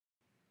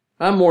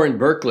I'm Warren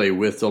Berkeley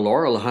with the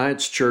Laurel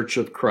Heights Church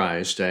of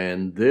Christ,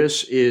 and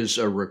this is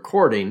a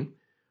recording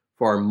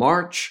for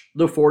March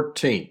the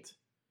 14th.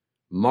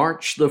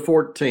 March the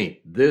 14th.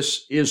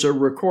 This is a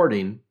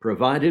recording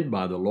provided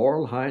by the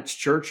Laurel Heights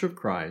Church of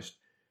Christ,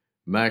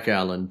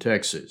 McAllen,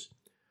 Texas.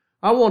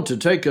 I want to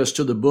take us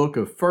to the book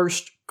of 1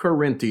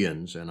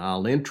 Corinthians, and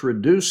I'll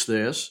introduce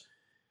this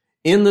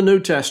in the New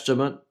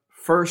Testament,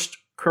 1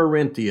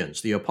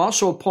 Corinthians. The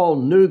Apostle Paul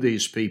knew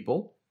these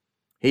people.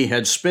 He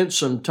had spent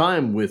some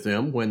time with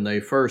them when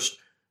they first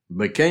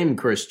became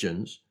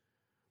Christians.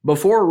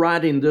 Before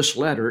writing this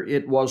letter,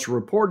 it was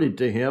reported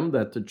to him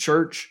that the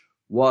church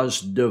was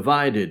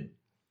divided.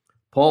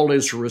 Paul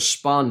is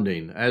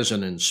responding as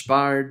an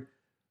inspired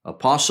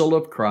apostle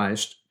of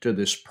Christ to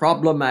this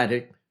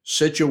problematic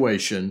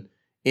situation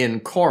in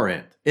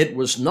Corinth. It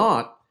was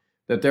not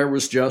that there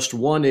was just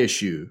one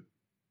issue.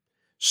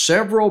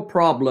 Several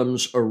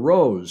problems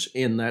arose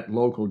in that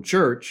local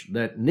church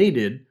that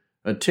needed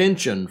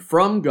attention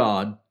from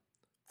God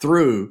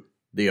through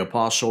the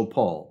Apostle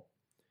Paul.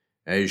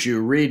 As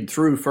you read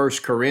through 1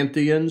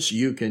 Corinthians,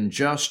 you can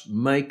just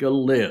make a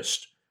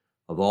list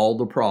of all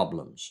the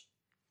problems.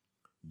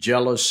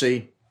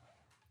 Jealousy,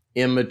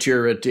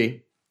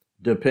 immaturity,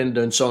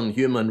 dependence on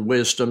human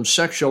wisdom,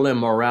 sexual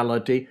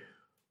immorality,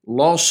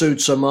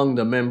 lawsuits among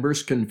the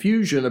members,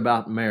 confusion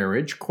about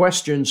marriage,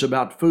 questions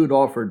about food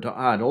offered to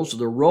idols,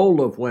 the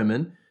role of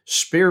women,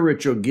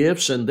 spiritual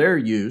gifts and their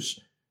use.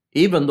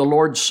 Even the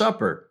Lord's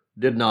Supper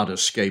did not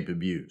escape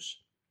abuse.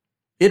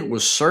 It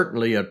was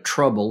certainly a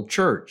troubled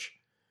church.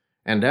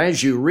 And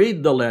as you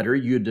read the letter,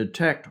 you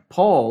detect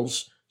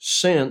Paul's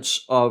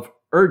sense of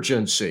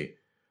urgency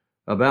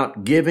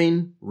about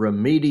giving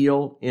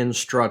remedial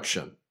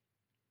instruction,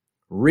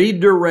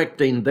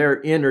 redirecting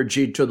their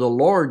energy to the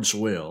Lord's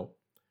will,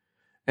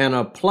 and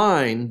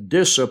applying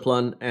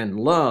discipline and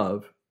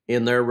love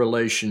in their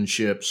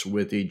relationships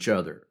with each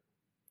other.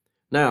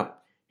 Now,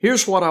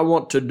 here's what I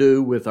want to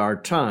do with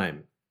our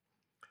time.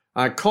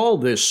 I call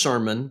this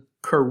sermon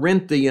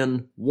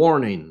Corinthian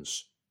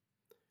Warnings.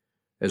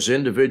 As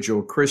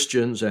individual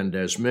Christians and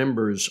as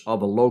members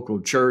of a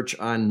local church,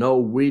 I know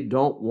we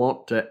don't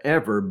want to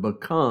ever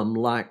become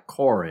like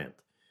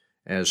Corinth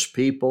as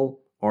people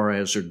or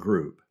as a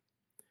group.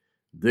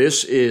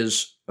 This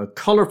is a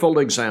colorful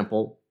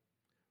example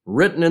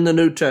written in the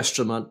New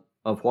Testament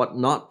of what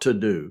not to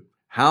do,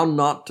 how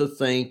not to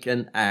think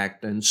and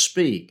act and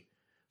speak.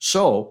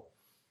 So,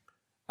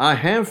 I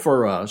have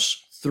for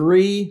us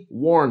 3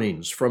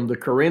 warnings from the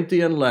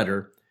Corinthian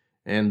letter,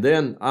 and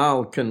then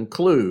I'll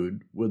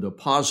conclude with a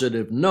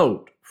positive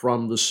note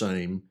from the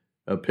same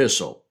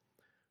epistle.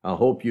 I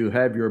hope you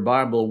have your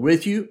Bible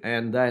with you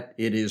and that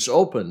it is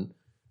open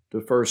to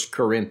 1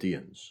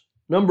 Corinthians.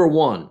 Number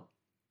 1,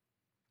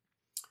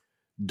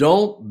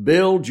 don't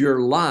build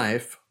your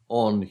life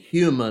on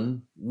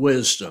human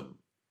wisdom.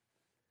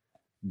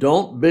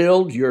 Don't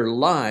build your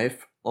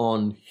life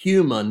on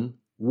human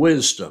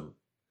wisdom.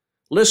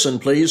 Listen,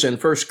 please, in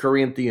 1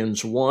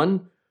 Corinthians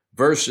 1,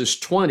 verses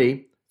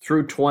 20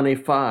 through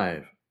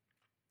 25.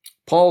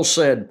 Paul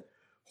said,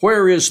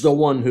 "Where is the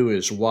one who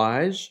is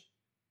wise?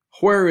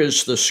 Where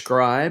is the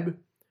scribe?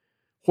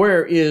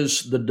 Where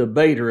is the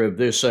debater of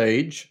this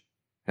age?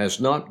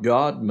 Has not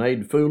God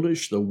made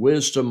foolish the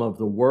wisdom of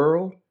the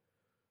world?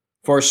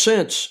 For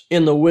since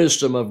in the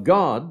wisdom of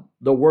God,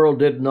 the world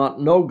did not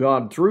know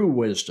God through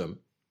wisdom,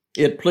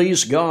 it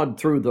pleased God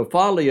through the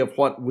folly of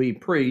what we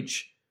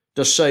preach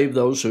to save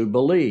those who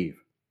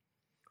believe.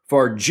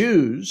 For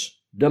Jews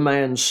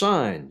demand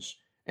signs,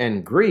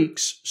 and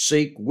Greeks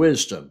seek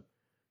wisdom,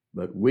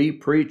 but we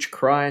preach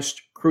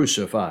Christ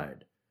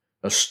crucified,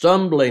 a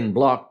stumbling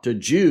block to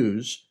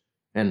Jews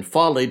and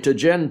folly to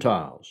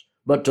Gentiles.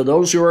 But to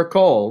those who are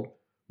called,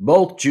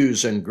 both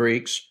Jews and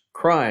Greeks,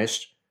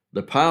 Christ,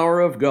 the power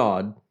of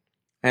God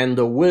and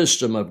the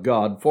wisdom of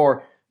God.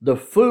 For the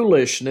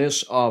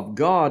foolishness of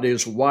God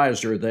is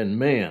wiser than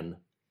men,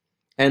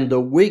 and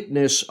the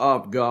weakness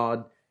of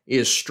God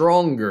is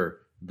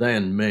stronger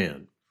than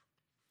men."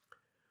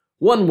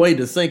 One way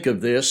to think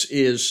of this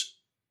is,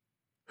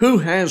 who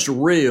has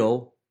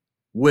real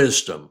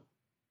wisdom?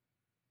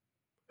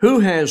 Who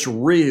has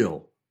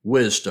real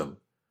wisdom?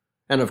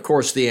 And of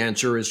course the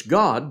answer is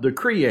God, the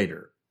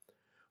Creator.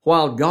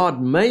 While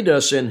God made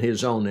us in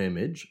His own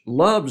image,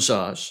 loves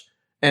us,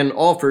 and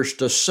offers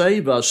to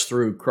save us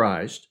through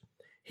Christ,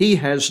 He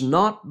has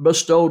not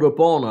bestowed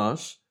upon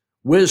us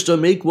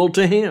wisdom equal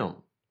to Him.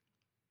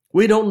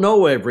 We don't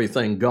know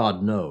everything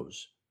God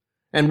knows,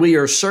 and we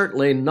are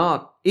certainly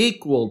not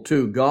equal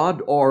to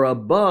God or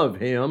above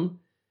Him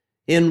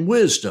in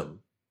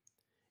wisdom.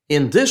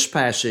 In this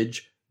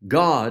passage,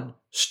 God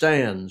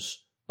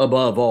stands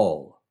above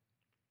all.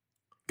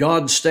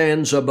 God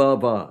stands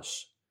above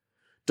us.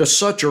 To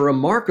such a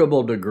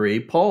remarkable degree,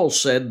 Paul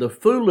said the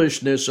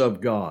foolishness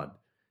of God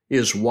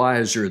is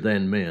wiser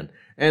than men,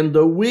 and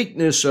the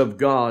weakness of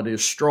God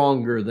is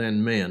stronger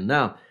than men.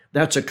 Now,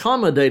 that's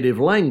accommodative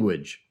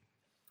language.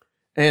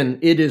 And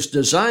it is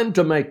designed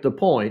to make the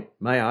point,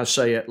 may I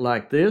say it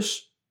like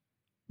this?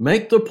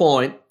 Make the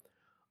point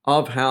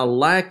of how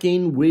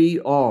lacking we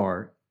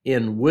are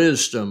in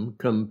wisdom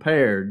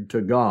compared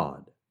to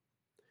God.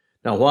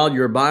 Now, while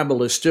your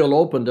Bible is still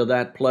open to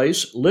that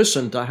place,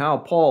 listen to how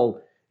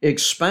Paul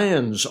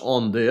expands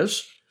on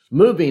this,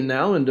 moving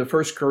now into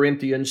 1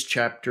 Corinthians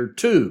chapter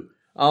 2.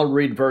 I'll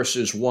read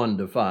verses 1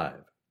 to 5.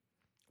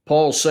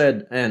 Paul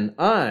said, "And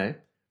I,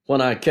 when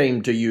I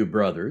came to you,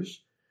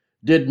 brothers,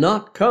 did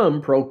not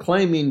come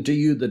proclaiming to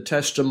you the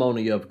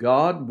testimony of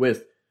God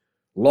with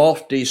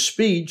lofty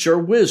speech or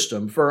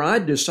wisdom, for I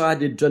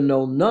decided to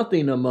know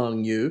nothing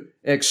among you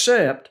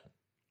except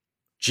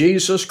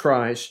Jesus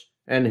Christ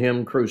and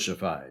Him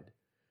crucified.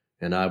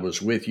 And I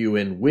was with you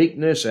in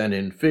weakness and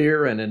in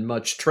fear and in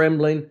much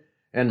trembling,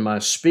 and my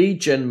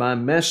speech and my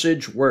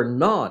message were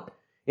not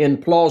in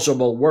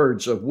plausible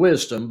words of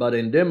wisdom, but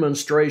in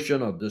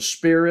demonstration of the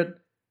Spirit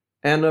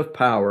and of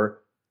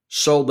power,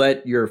 so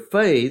that your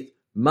faith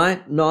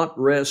might not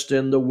rest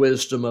in the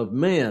wisdom of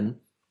men,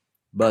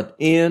 but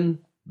in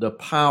the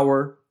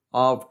power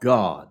of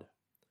God."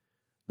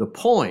 The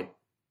point,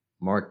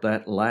 mark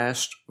that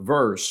last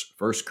verse,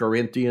 1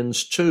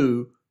 Corinthians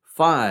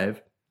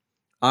 2:5,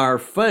 our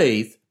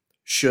faith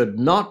should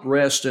not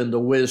rest in the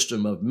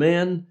wisdom of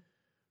men,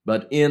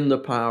 but in the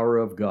power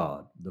of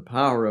God. The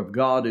power of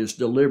God is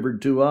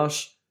delivered to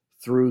us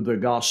through the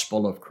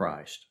gospel of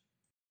Christ.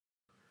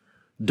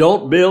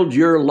 Don't build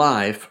your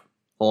life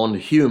on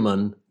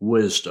human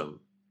wisdom.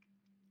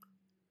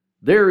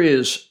 There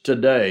is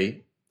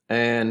today,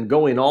 and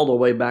going all the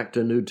way back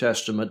to New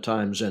Testament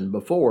times and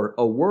before,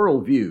 a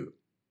worldview,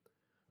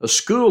 a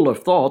school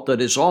of thought that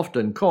is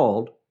often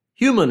called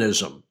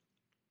humanism.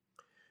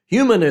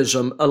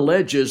 Humanism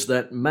alleges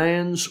that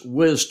man's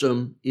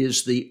wisdom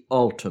is the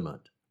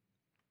ultimate.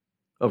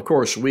 Of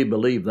course, we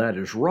believe that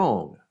is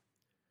wrong.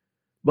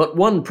 But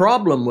one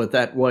problem with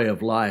that way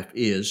of life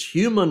is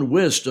human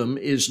wisdom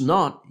is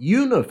not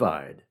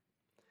unified.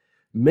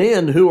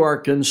 Men who are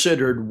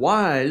considered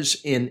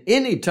wise in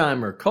any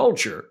time or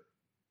culture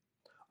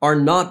are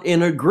not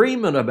in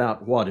agreement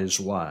about what is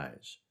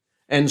wise.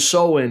 And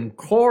so in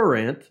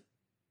Corinth,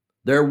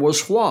 there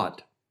was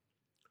what?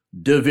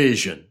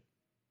 Division.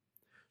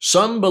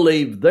 Some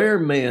believed their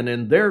men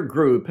and their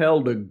group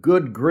held a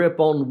good grip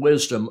on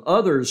wisdom.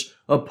 Others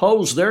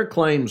opposed their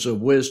claims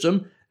of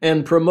wisdom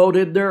and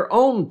promoted their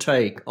own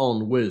take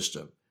on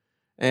wisdom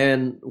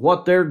and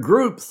what their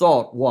group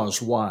thought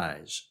was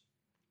wise.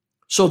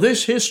 So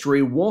this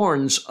history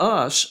warns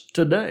us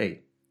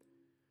today.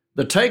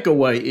 The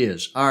takeaway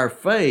is our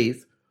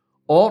faith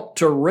ought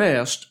to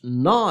rest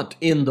not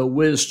in the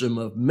wisdom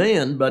of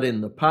men, but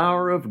in the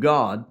power of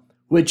God,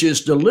 which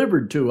is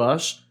delivered to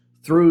us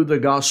through the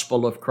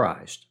gospel of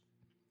Christ.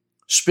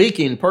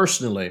 Speaking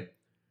personally,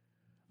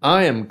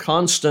 I am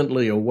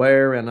constantly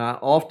aware, and I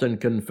often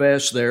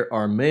confess, there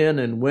are men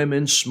and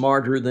women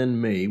smarter than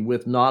me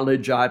with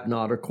knowledge I've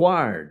not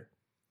acquired.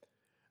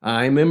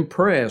 I'm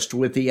impressed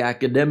with the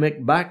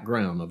academic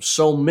background of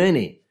so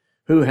many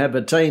who have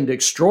attained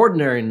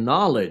extraordinary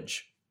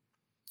knowledge,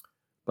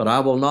 but I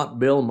will not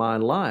build my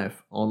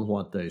life on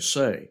what they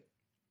say.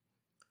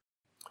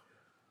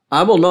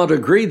 I will not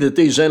agree that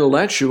these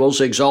intellectuals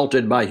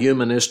exalted by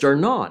humanists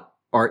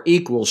are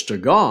equals to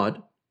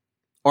God,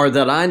 or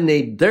that I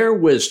need their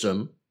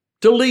wisdom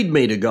to lead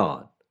me to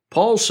God.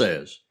 Paul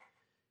says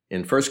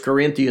in 1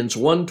 Corinthians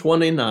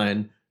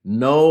 1:29,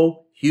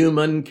 no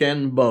human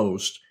can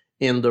boast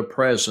in the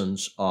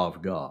presence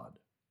of God.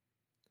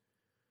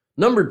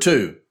 Number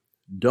 2,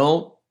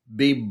 don't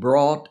be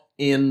brought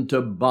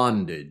into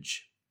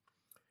bondage.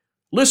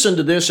 Listen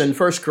to this in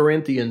 1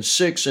 Corinthians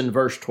 6 and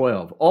verse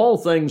 12. All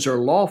things are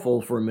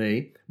lawful for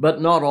me,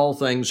 but not all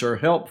things are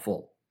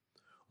helpful.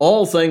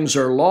 All things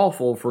are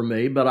lawful for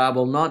me, but I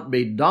will not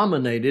be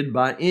dominated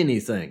by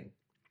anything.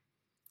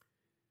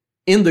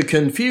 In the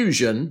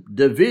confusion,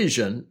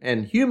 division,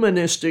 and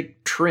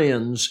humanistic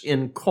trends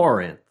in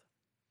Corinth,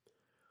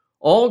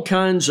 all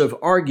kinds of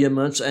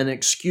arguments and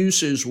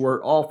excuses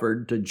were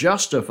offered to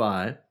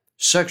justify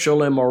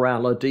sexual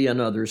immorality and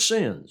other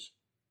sins.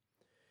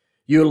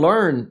 You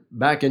learn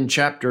back in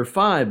chapter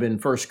 5 in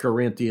 1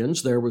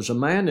 Corinthians, there was a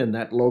man in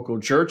that local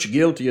church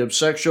guilty of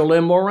sexual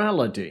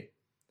immorality.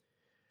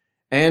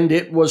 And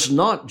it was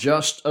not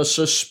just a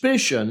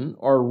suspicion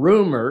or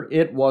rumor,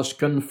 it was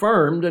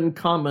confirmed and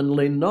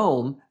commonly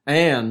known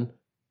and,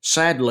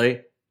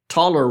 sadly,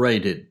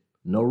 tolerated.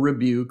 No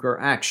rebuke or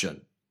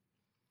action.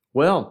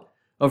 Well,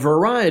 a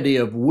variety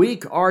of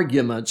weak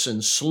arguments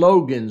and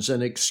slogans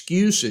and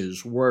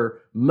excuses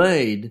were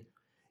made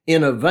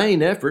in a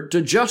vain effort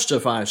to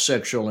justify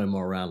sexual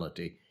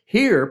immorality.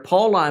 Here,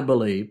 Paul, I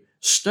believe,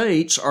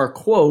 states or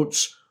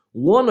quotes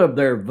one of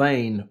their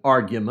vain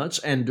arguments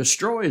and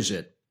destroys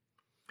it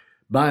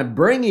by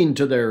bringing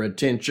to their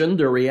attention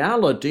the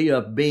reality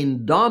of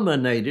being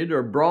dominated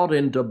or brought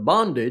into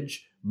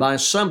bondage by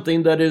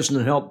something that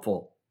isn't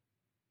helpful.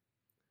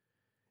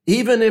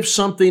 Even if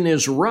something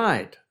is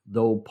right,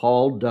 though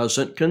Paul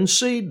doesn't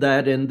concede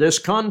that in this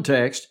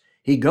context,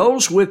 he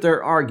goes with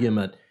their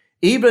argument.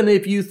 Even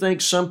if you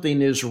think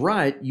something is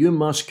right, you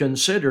must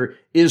consider,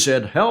 is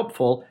it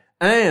helpful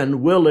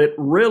And will it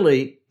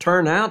really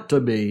turn out to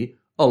be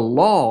a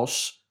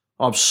loss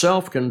of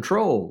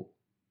self-control,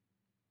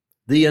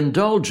 the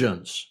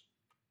indulgence,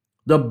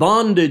 the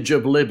bondage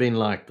of living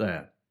like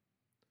that?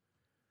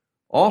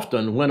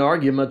 Often when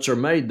arguments are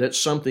made that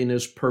something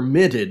is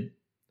permitted,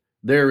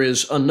 there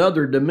is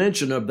another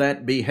dimension of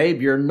that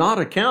behavior not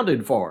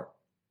accounted for.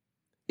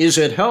 Is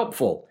it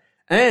helpful?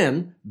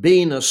 And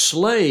being a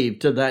slave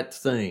to that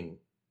thing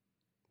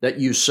that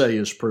you say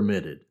is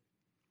permitted.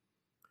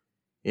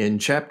 In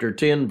chapter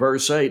 10,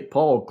 verse 8,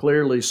 Paul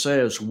clearly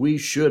says we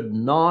should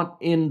not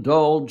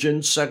indulge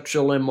in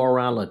sexual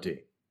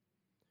immorality.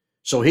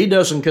 So he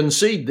doesn't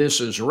concede this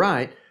is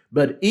right,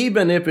 but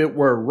even if it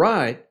were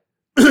right,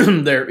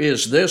 there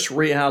is this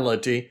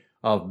reality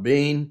of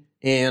being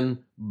in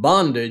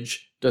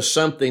bondage to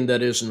something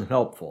that isn't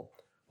helpful.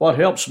 What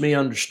helps me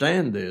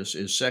understand this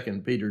is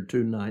 2 Peter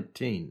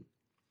 2:19,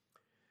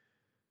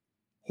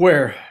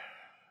 where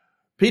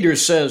Peter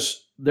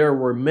says there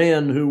were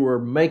men who were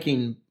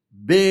making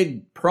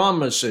big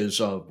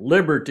promises of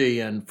liberty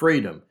and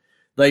freedom.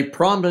 They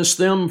promised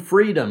them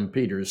freedom,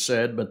 Peter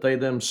said, but they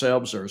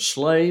themselves are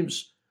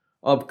slaves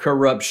of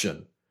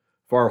corruption.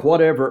 For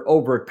whatever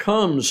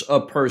overcomes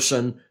a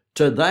person,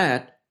 to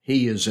that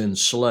he is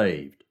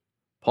enslaved.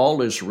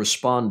 Paul is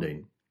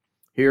responding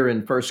here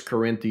in 1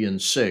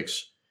 Corinthians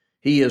 6.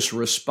 He is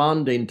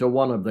responding to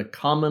one of the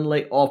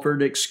commonly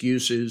offered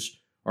excuses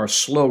or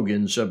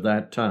slogans of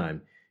that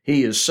time.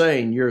 He is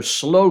saying your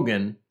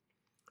slogan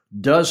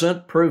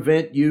doesn't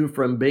prevent you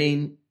from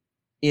being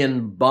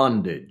in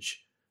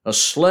bondage, a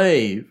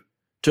slave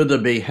to the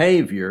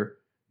behavior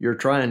you're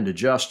trying to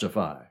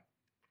justify.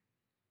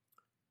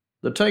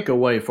 The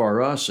takeaway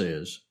for us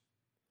is,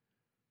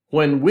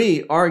 when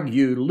we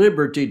argue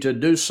liberty to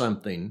do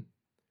something,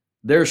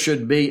 there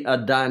should be a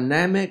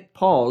dynamic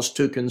pause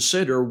to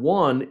consider,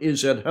 one,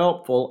 is it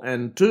helpful?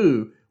 And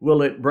two,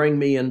 will it bring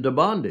me into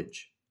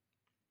bondage?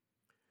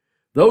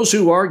 Those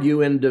who argue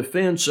in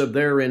defense of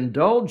their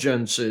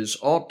indulgences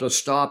ought to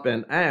stop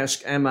and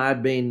ask, am I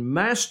being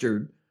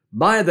mastered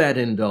by that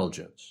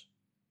indulgence?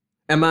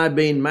 Am I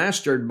being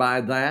mastered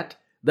by that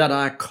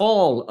I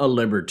call a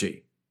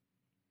liberty?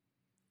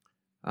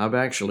 I've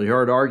actually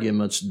heard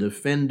arguments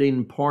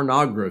defending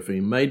pornography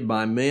made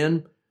by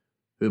men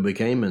who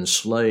became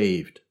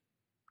enslaved,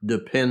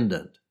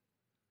 dependent,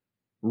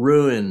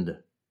 ruined,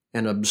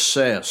 and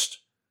obsessed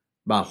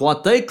by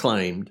what they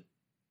claimed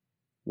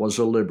was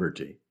a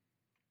liberty.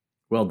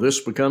 Well, this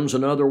becomes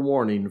another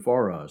warning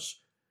for us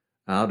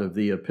out of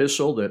the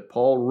epistle that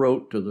Paul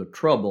wrote to the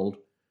troubled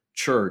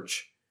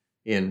church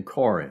in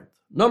Corinth.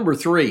 Number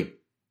 3,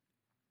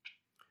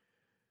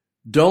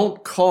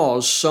 don't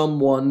cause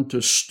someone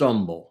to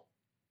stumble.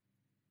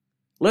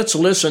 Let's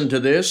listen to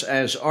this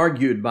as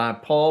argued by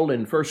Paul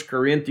in 1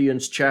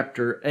 Corinthians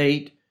chapter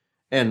 8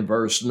 and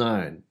verse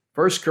 9.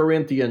 1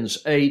 Corinthians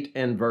 8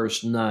 and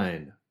verse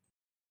 9.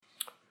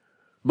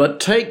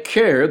 But take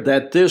care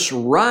that this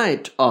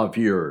right of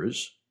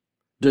yours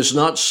does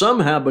not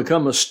somehow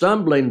become a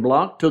stumbling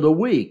block to the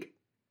weak.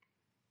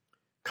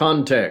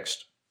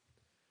 Context.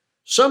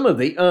 Some of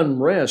the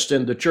unrest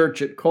in the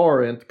church at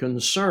Corinth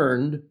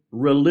concerned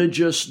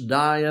religious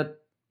diet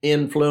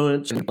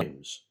influence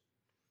claims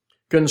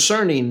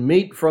concerning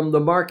meat from the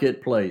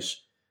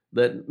marketplace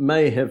that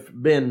may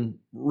have been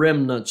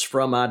remnants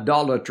from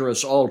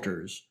idolatrous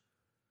altars.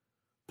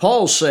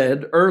 Paul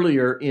said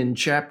earlier in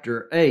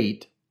chapter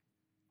 8,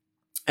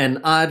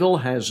 an idol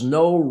has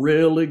no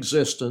real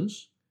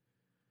existence.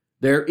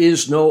 There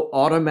is no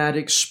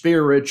automatic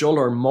spiritual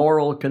or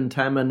moral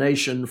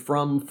contamination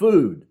from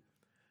food.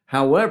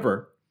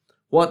 However,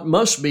 what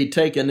must be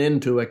taken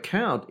into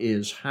account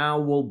is how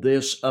will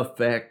this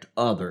affect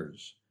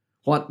others?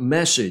 What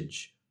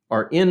message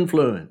or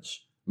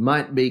influence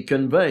might be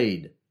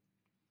conveyed?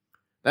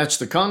 That's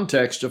the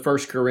context of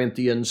 1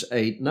 Corinthians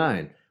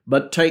 8:9.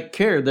 But take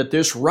care that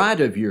this right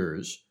of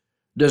yours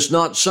does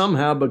not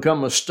somehow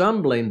become a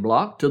stumbling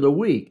block to the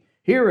weak.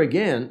 Here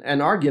again,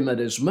 an argument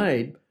is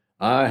made,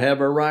 I have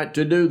a right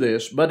to do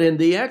this, but in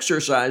the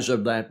exercise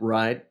of that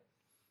right,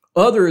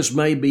 others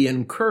may be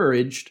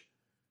encouraged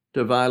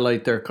to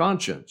violate their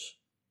conscience.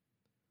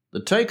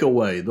 The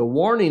takeaway, the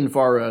warning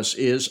for us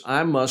is,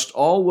 I must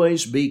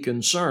always be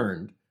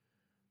concerned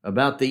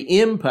about the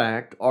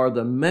impact or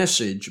the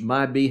message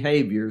my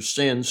behavior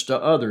sends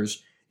to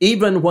others,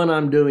 even when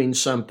I'm doing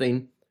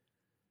something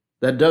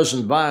that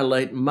doesn't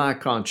violate my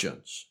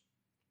conscience.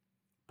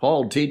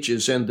 Paul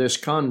teaches in this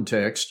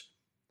context,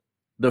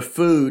 the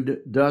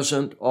food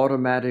doesn't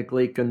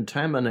automatically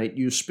contaminate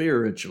you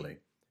spiritually.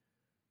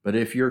 But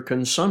if your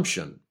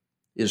consumption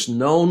is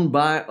known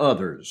by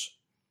others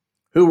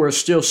who are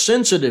still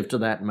sensitive to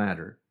that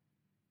matter,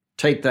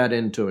 take that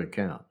into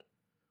account.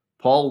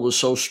 Paul was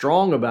so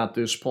strong about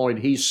this point,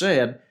 he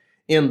said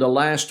in the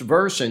last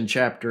verse in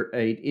chapter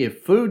 8,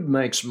 if food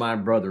makes my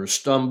brother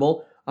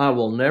stumble, I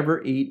will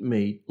never eat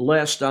meat,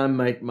 lest I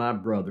make my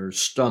brother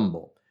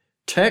stumble.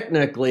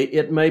 Technically,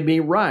 it may be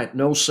right,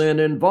 no sin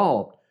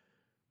involved,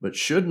 but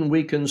shouldn't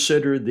we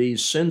consider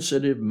these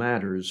sensitive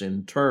matters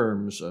in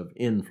terms of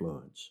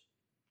influence?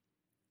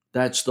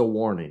 That's the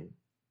warning.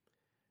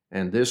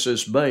 And this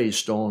is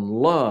based on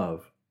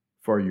love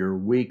for your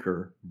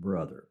weaker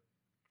brother.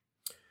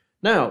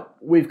 Now,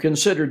 we've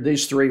considered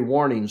these three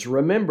warnings.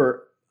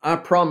 Remember, I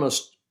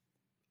promised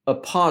a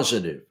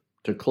positive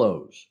to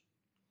close.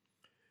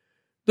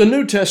 The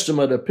New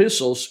Testament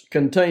epistles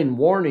contain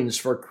warnings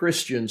for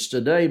Christians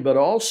today, but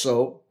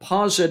also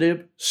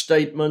positive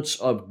statements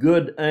of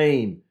good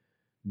aim,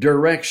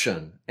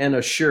 direction, and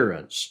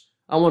assurance.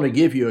 I want to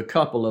give you a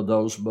couple of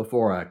those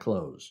before I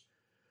close.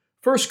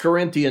 1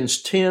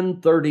 Corinthians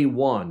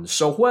 10:31,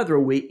 so whether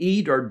we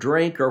eat or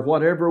drink or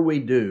whatever we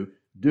do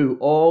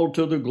all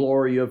to the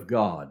glory of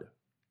God.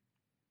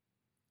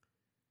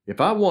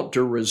 If I want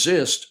to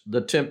resist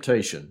the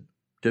temptation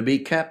to be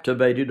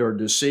captivated or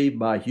deceived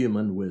by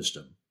human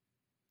wisdom,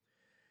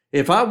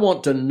 if I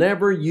want to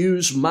never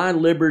use my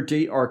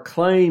liberty or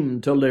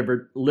claim to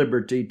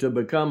liberty to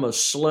become a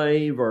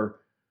slave or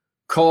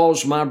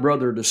cause my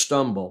brother to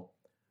stumble,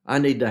 I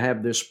need to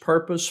have this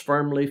purpose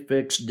firmly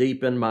fixed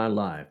deep in my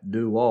life.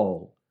 Do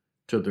all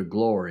to the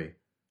glory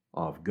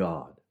of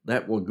God.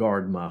 That will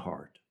guard my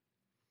heart.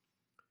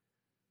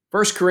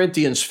 1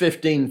 Corinthians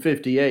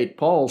 15:58,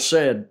 Paul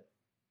said,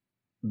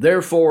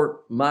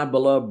 therefore, my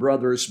beloved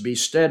brothers, be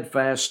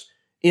steadfast,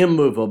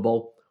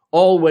 immovable,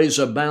 always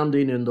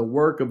abounding in the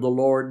work of the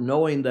Lord,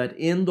 knowing that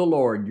in the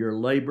Lord your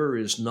labor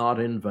is not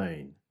in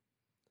vain.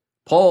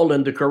 Paul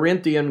in the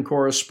Corinthian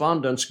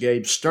correspondence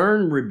gave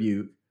stern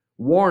rebuke,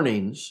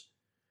 warnings,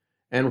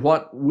 and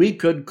what we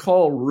could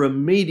call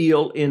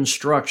remedial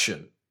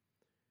instruction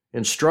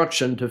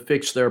to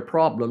fix their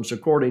problems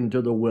according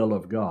to the will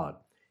of God.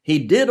 He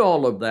did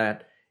all of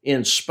that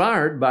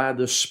inspired by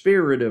the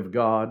Spirit of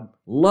God,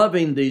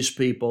 loving these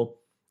people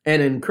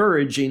and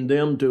encouraging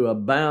them to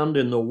abound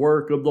in the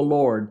work of the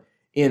Lord,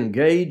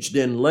 engaged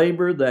in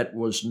labor that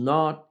was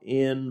not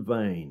in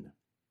vain.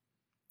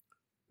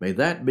 May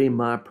that be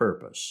my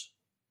purpose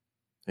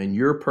and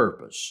your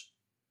purpose,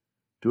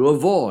 to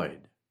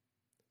avoid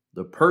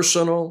the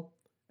personal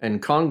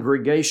and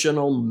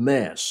congregational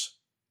mess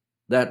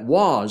that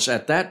was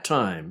at that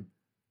time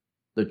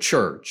the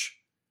church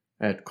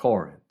at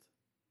Corinth.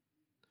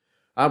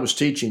 I was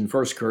teaching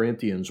 1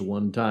 Corinthians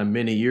one time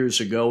many years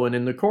ago, and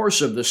in the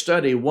course of the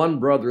study, one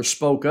brother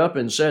spoke up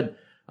and said,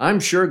 I'm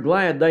sure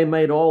glad they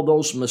made all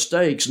those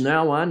mistakes.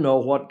 Now I know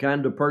what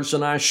kind of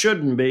person I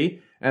shouldn't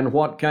be and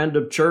what kind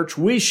of church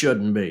we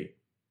shouldn't be.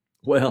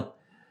 Well,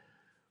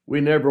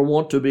 we never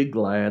want to be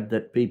glad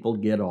that people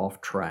get off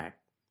track.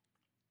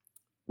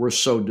 We're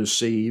so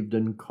deceived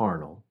and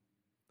carnal.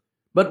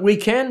 But we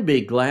can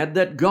be glad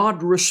that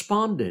God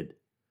responded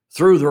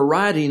through the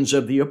writings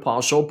of the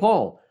Apostle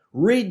Paul.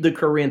 Read the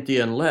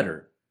Corinthian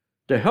letter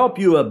to help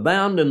you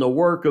abound in the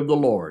work of the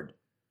Lord.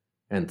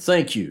 And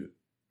thank you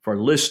for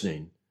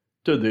listening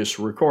to this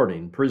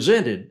recording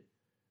presented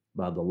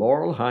by the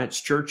Laurel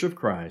Heights Church of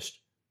Christ,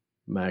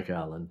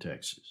 McAllen,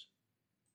 Texas.